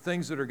some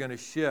things that are going to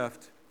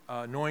shift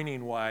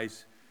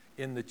anointing-wise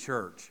in the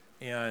church,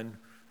 and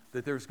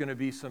that there's going to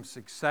be some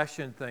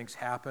succession things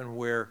happen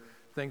where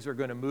things are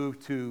going to move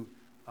to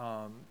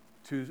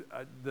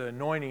the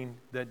anointing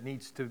that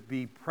needs to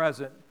be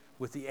present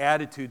with the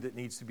attitude that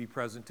needs to be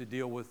present to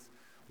deal with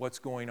what's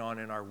going on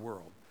in our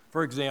world.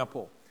 For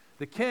example,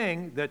 the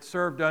king that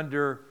served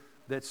under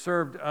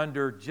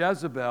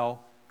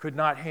Jezebel could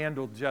not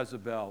handle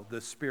Jezebel, the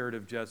spirit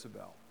of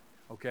Jezebel.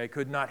 Okay,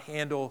 could not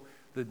handle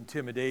the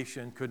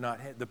intimidation.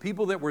 The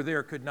people that were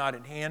there could not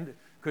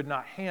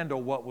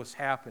handle what was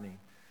happening.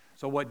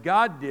 So what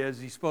God did is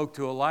he spoke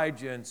to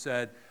Elijah and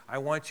said, I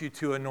want you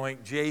to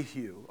anoint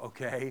Jehu,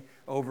 okay,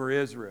 over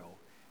Israel.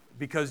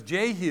 Because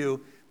Jehu,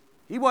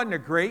 he wasn't a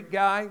great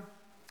guy.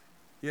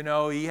 You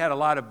know, he had a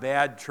lot of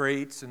bad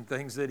traits and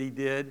things that he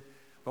did.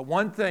 But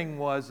one thing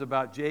was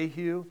about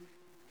Jehu,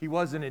 he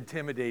wasn't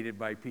intimidated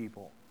by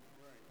people,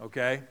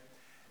 okay?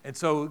 And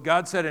so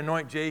God said,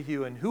 anoint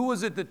Jehu. And who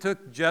was it that took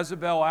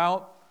Jezebel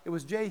out? It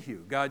was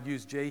Jehu. God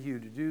used Jehu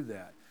to do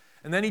that.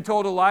 And then he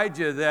told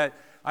Elijah that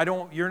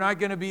you're not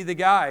going to be the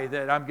guy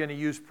that I'm going to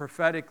use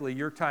prophetically.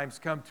 Your time's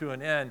come to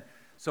an end,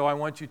 so I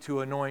want you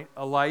to anoint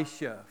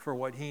Elisha for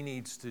what he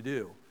needs to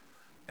do.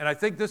 And I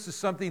think this is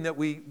something that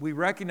we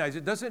recognize.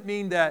 It doesn't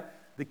mean that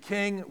the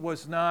king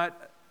was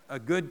not a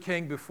good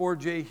king before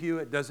Jehu.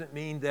 It doesn't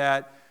mean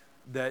that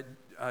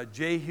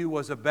Jehu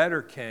was a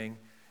better king.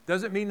 It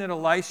doesn't mean that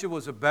Elisha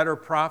was a better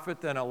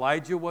prophet than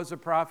Elijah was a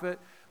prophet.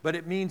 But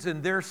it means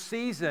in their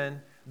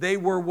season, they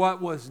were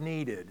what was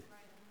needed.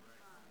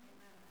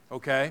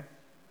 okay?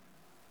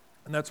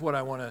 And that's what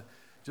I want to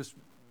just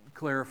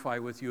clarify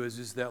with you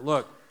is that,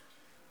 look,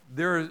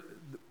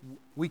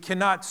 we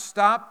cannot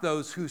stop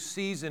those whose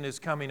season is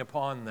coming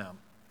upon them.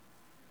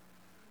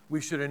 We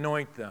should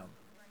anoint them.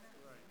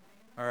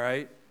 All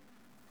right?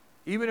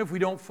 Even if we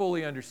don't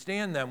fully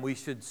understand them, we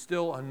should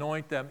still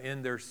anoint them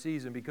in their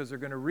season because they're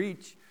going to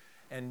reach,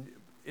 and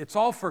it's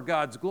all for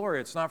God's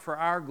glory. It's not for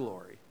our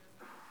glory.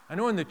 I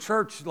know in the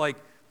church, like,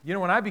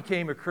 when I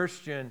became a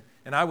Christian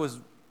and I was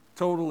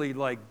totally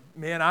like,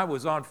 man, I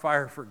was on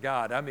fire for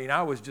God. I mean,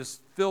 I was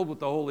just filled with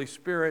the Holy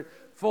Spirit,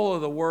 full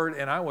of the Word,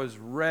 and I was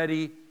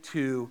ready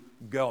to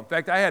go. In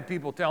fact, I had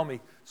people tell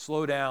me,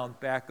 slow down,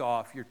 back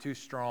off, you're too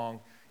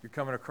strong, you're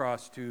coming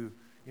across too,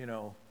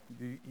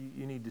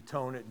 you need to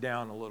tone it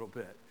down a little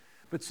bit.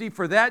 But see,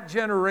 for that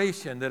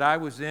generation that I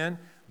was in,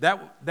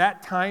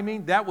 that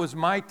timing, that was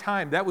my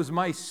time. That was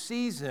my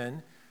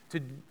season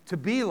to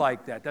be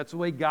like that. That's the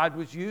way God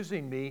was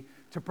using me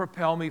to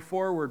propel me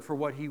forward for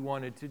what He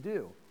wanted to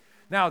do.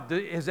 Now,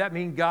 does that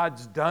mean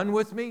God's done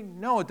with me?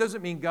 No, it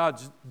doesn't mean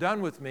God's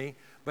done with me.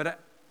 But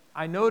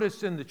I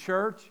noticed in the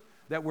church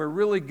that we're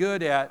really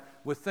good at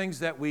with things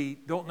that we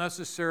don't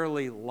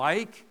necessarily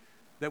like,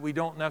 that we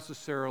don't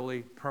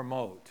necessarily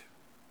promote.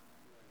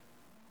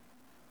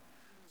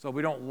 So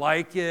we don't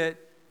like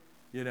it,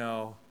 we're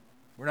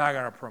not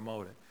going to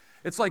promote it.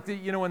 It's like,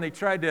 when they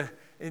tried to,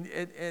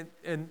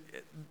 and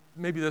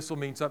maybe this will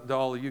mean something to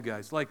all of you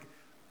guys. Like,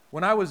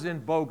 when I was in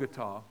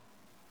Bogota,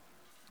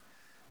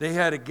 they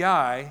had a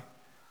guy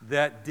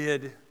that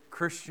did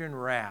Christian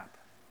rap.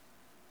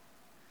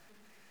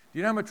 Do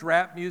you know how much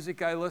rap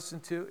music I listen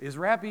to? Is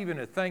rap even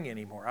a thing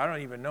anymore? I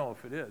don't even know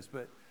if it is,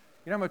 but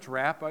you know how much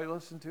rap I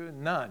listen to?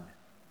 None.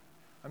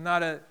 I'm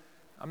not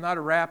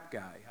a rap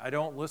guy. I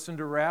don't listen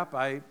to rap.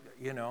 I'm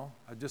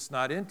just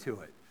not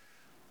into it.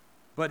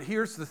 But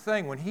here's the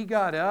thing. When he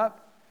got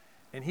up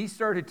and he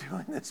started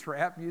doing this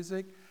rap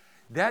music,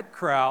 that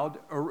crowd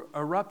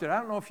erupted. I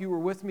don't know if you were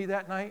with me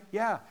that night.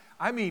 Yeah.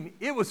 I mean,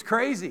 it was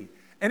crazy.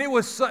 And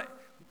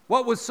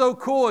what was so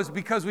cool is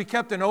because we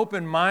kept an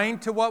open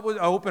mind to what was,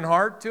 an open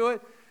heart to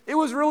it. It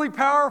was really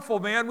powerful,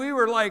 man. We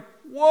were like,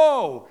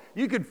 whoa.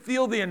 You could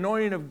feel the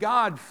anointing of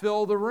God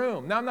fill the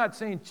room. Now, I'm not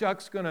saying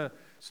Chuck's going to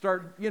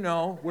start,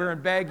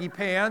 wearing baggy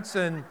pants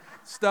and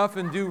stuff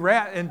and do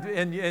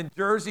and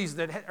jerseys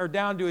that are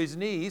down to his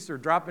knees or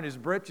dropping his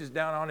britches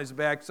down on his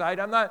backside.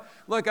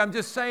 I'm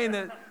just saying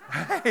that,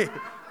 hey,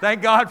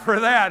 thank God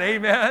for that,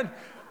 amen.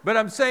 But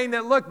I'm saying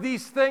that, look,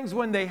 these things,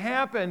 when they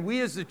happen,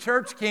 we as the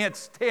church can't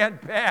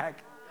stand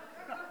back.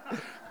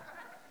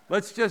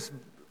 Let's just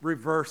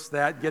reverse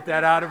that, get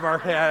that out of our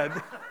head.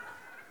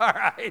 All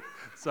right,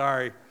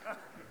 sorry.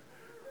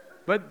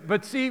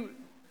 But see,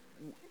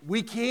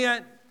 we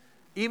can't,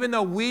 even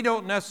though we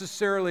don't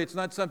necessarily, it's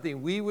not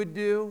something we would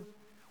do,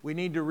 we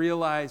need to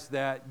realize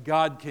that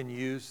God can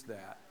use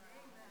that.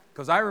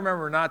 Because I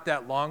remember not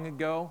that long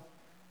ago,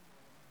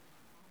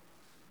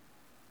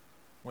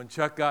 when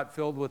Chuck got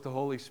filled with the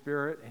Holy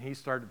Spirit and he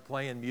started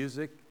playing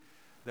music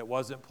that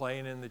wasn't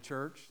playing in the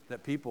church,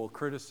 that people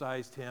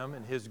criticized him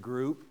and his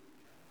group,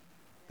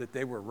 that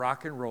they were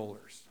rock and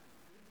rollers.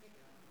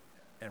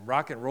 And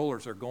rock and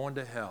rollers are going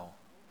to hell.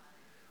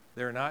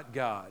 They're not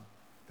God.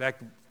 In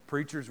fact,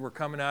 preachers were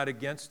coming out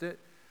against it,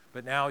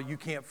 but now you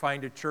can't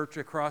find a church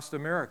across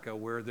America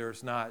where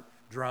there's not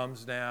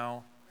drums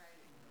now,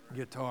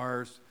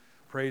 guitars,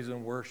 praise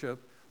and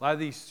worship. A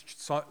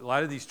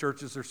lot of these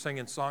churches are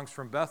singing songs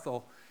from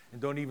Bethel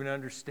and don't even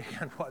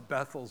understand what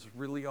Bethel's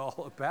really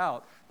all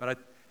about. But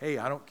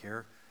I don't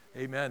care.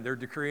 Amen. They're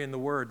decreeing the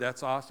word.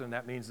 That's awesome.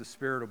 That means the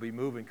Spirit will be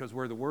moving, because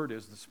where the word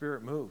is, the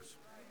Spirit moves.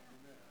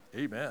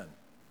 Amen.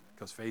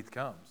 Because faith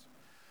comes.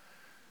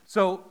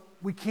 So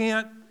we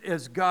can't,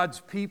 as God's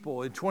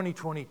people in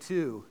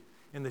 2022,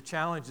 in the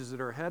challenges that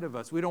are ahead of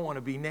us, we don't want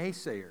to be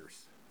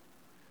naysayers.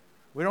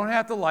 We don't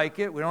have to like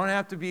it. We don't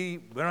have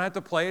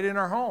to play it in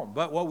our home.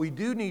 But what we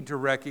do need to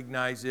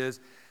recognize is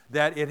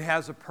that it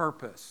has a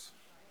purpose.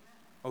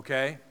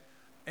 Okay?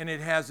 And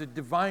it has a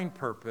divine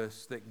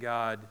purpose that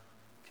God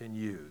can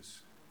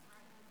use.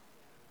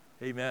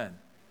 Amen.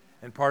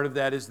 And part of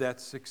that is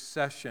that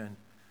succession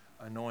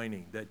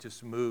anointing that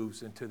just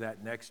moves into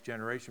that next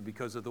generation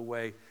because of the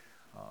way,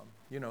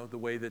 the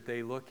way that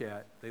they look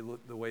at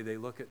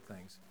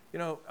things.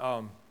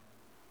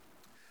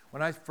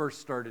 When I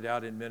first started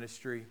out in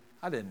ministry,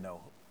 I didn't know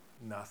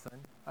nothing.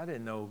 I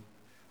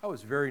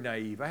was very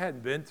naive. I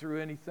hadn't been through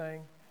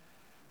anything.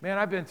 Man,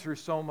 I've been through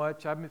so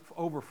much. I've been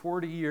over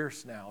 40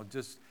 years now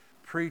just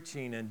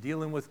preaching and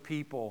dealing with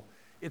people.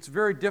 It's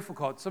very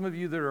difficult. Some of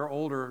you that are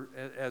older,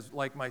 as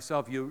like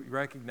myself, you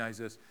recognize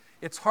this.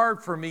 It's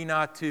hard for me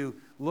not to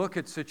look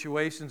at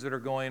situations that are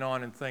going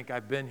on and think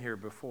I've been here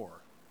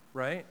before,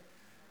 right?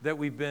 That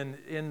we've been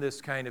in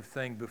this kind of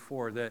thing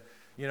before. That,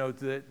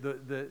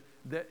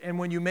 and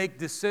when you make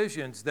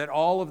decisions, that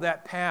all of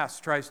that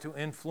past tries to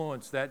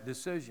influence that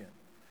decision.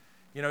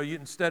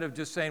 Instead of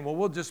just saying, well,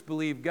 we'll just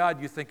believe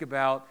God, you think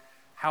about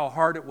how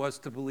hard it was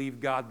to believe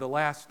God the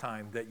last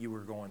time that you were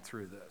going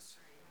through this.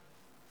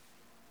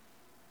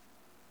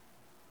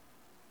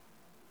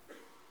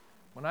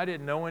 when I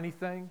didn't know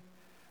anything.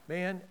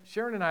 Man,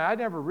 Sharon and I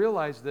never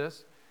realized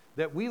this,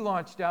 that we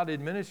launched out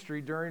in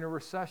ministry during a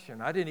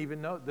recession. I didn't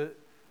even know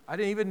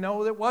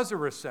that was a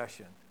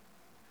recession.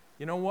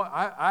 You know what?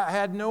 I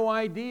had no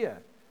idea.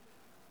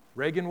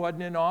 Reagan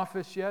wasn't in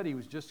office yet. He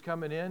was just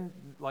coming in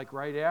like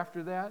right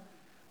after that.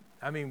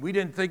 I mean, we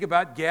didn't think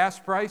about gas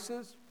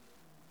prices.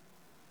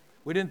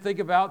 We didn't think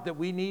about that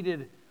we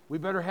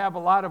better have a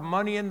lot of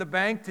money in the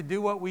bank to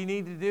do what we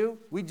need to do.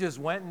 We just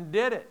went and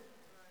did it.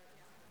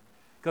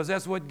 Because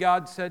that's what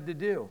God said to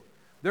do.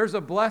 There's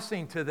a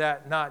blessing to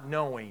that not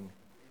knowing.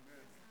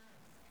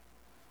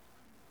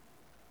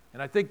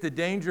 And I think the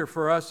danger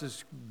for us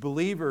as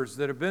believers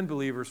that have been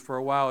believers for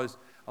a while is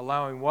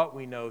allowing what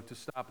we know to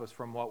stop us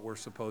from what we're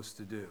supposed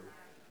to do.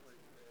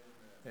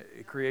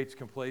 It creates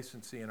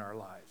complacency in our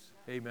lives.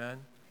 Amen?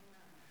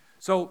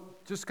 So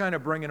just kind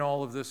of bringing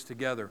all of this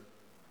together,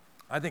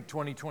 I think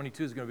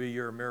 2022 is going to be a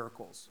year of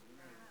miracles.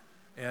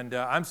 And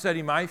I'm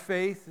setting my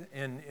faith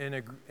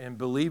in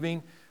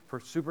believing for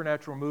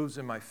supernatural moves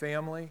in my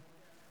family.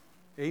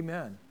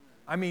 Amen.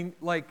 I mean,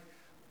 like,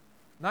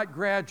 not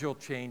gradual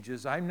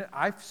changes.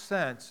 I've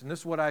sensed, and this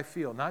is what I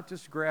feel, not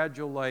just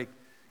gradual, like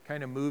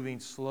kind of moving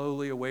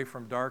slowly away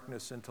from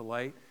darkness into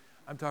light.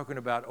 I'm talking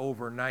about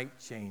overnight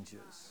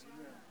changes.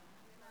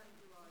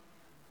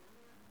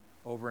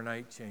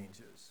 Overnight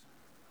changes.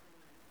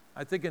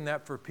 I'm thinking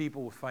that for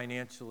people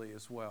financially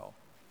as well,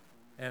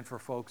 and for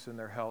folks in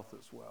their health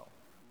as well.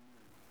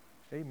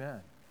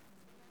 Amen.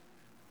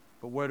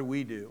 But what do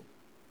we do?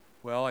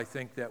 Well, I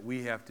think that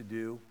we have to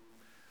do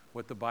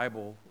what the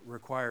Bible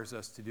requires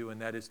us to do, and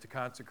that is to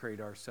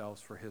consecrate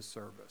ourselves for His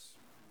service.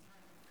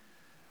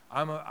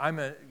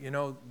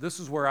 This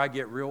is where I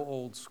get real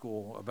old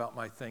school about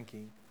my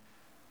thinking.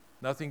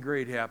 Nothing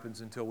great happens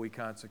until we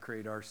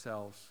consecrate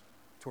ourselves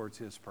towards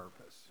His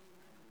purpose.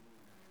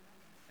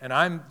 And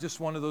I'm just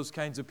one of those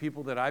kinds of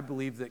people that I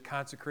believe that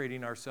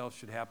consecrating ourselves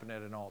should happen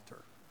at an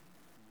altar.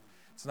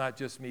 It's not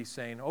just me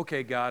saying,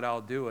 okay, God,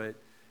 I'll do it,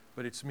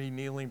 but it's me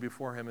kneeling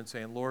before Him and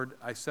saying, Lord,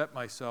 I set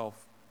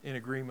myself in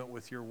agreement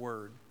with your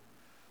word.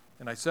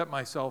 And I set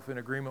myself in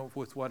agreement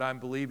with what I'm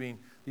believing,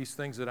 these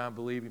things that I'm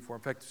believing for.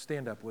 In fact,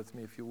 stand up with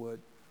me if you would.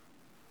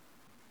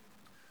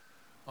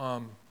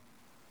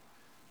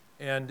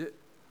 And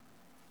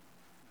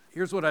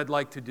here's what I'd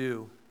like to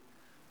do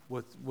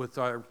with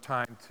our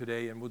time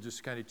today, and we'll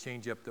just kind of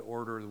change up the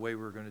order of the way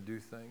we're going to do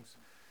things.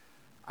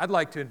 I'd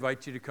like to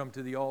invite you to come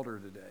to the altar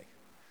today.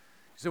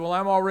 You say, well,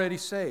 I'm already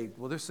saved.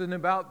 Well, this isn't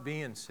about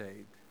being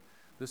saved.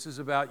 This is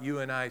about you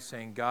and I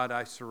saying, God,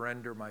 I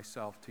surrender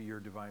myself to your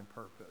divine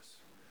purpose.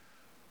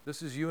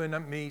 This is you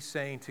and me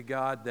saying to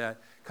God that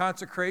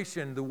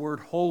consecration, the word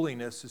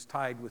holiness is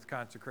tied with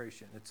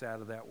consecration. It's out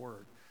of that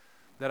word.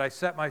 That I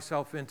set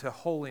myself into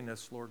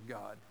holiness, Lord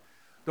God.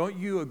 Don't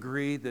you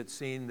agree that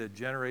seeing the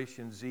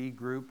Generation Z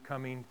group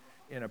coming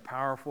in a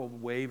powerful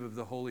wave of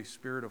the Holy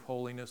Spirit of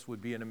holiness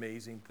would be an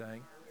amazing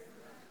thing?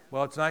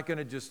 Well, it's not going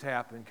to just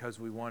happen because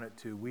we want it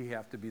to. We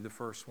have to be the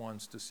first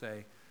ones to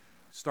say,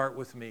 start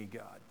with me,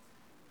 God.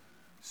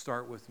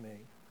 Start with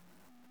me.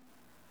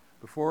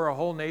 Before a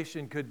whole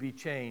nation could be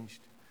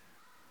changed,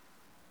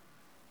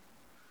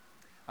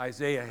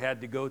 Isaiah had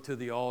to go to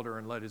the altar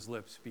and let his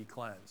lips be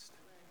cleansed.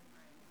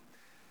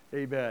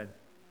 Amen.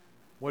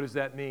 What does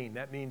that mean?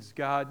 That means,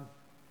 God,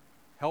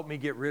 help me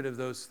get rid of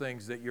those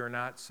things that you're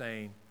not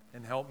saying,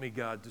 and help me,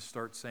 God, to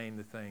start saying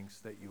the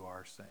things that you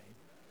are saying.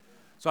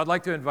 So I'd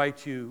like to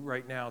invite you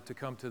right now to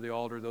come to the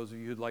altar, those of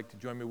you who'd like to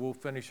join me. We'll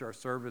finish our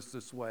service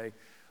this way.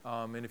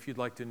 And if you'd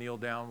like to kneel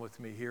down with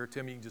me here,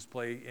 Tim, you can just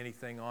play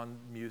anything on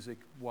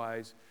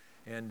music-wise,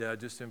 and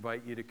just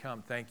invite you to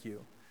come. Thank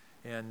you.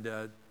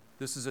 And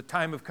this is a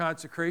time of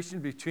consecration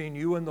between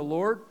you and the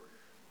Lord,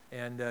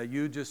 and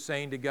you just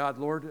saying to God,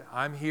 Lord,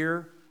 I'm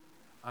here.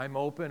 I'm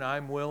open.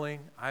 I'm willing.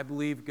 I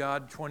believe,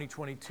 God,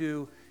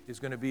 2022 is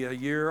going to be a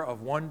year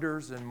of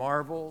wonders and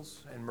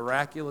marvels and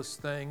miraculous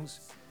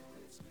things.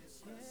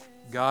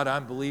 God,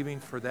 I'm believing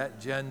for that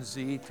Gen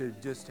Z to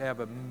just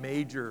have a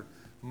major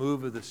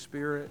move of the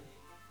Spirit.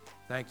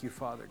 Thank you,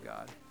 Father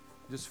God.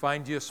 Just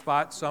find you a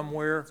spot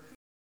somewhere.